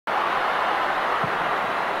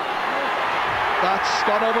That's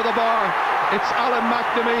gone over the bar. It's Alan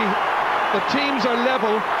McNamee. The teams are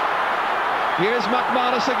level. Here's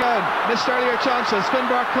McManus again. Missed earlier chances.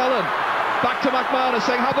 Finbar Cullen. Back to McManus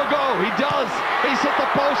saying, have a go. He does. He's hit the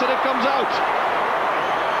post and it comes out.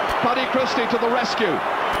 Paddy Christie to the rescue.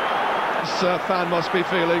 This fan must be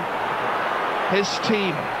feeling his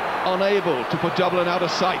team unable to put Dublin out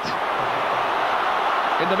of sight.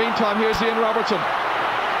 In the meantime, here's Ian Robertson.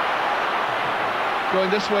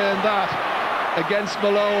 Going this way and that against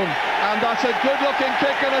Malone. And that's a good-looking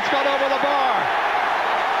kick and it's gone over the bar.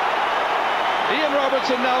 Ian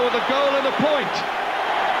Robertson now with a goal and a point.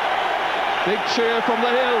 Big cheer from the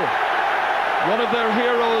hill. One of their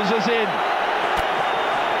heroes is in.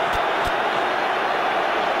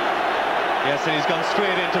 Yes, and he's gone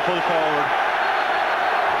straight into full forward.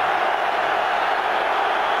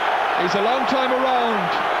 He's a long time around.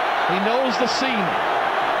 He knows the scene.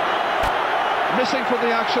 Missing from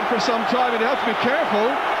the action for some time, and you have to be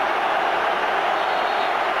careful.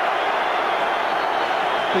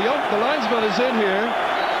 The linesman is in here.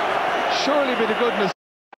 Surely be the goodness.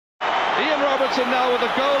 Ian Robertson now with a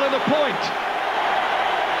goal and a point.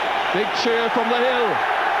 Big cheer from the hill.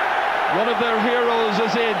 One of their heroes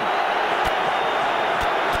is in.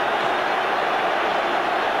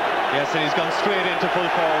 Yes, and he's gone straight into full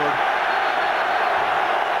forward.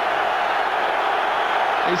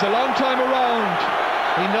 He's a long time around.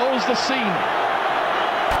 He knows the scene.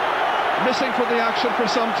 Missing from the action for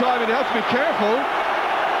some time, and you have to be careful.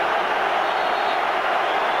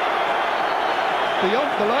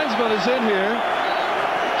 The linesman is in here.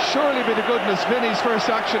 Surely be the goodness Vinny's first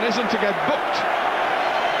action isn't to get booked.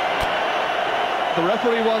 The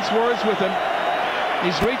referee wants words with him.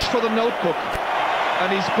 He's reached for the notebook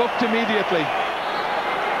and he's booked immediately.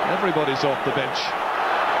 Everybody's off the bench.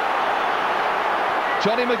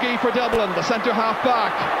 Johnny McGee for Dublin, the centre half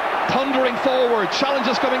back, thundering forward,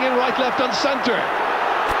 challenges coming in right, left and centre.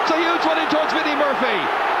 It's a huge one in towards Vinny Murphy.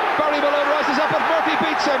 Barry Malone rises up and Murphy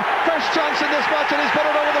beats him. First chance in this match and he's put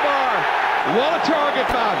it over the bar. What a target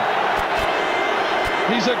man.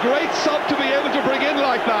 He's a great sub to be able to bring in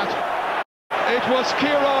like that. It was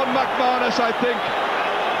Kieran McManus, I think,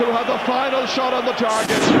 who had the final shot on the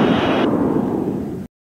target.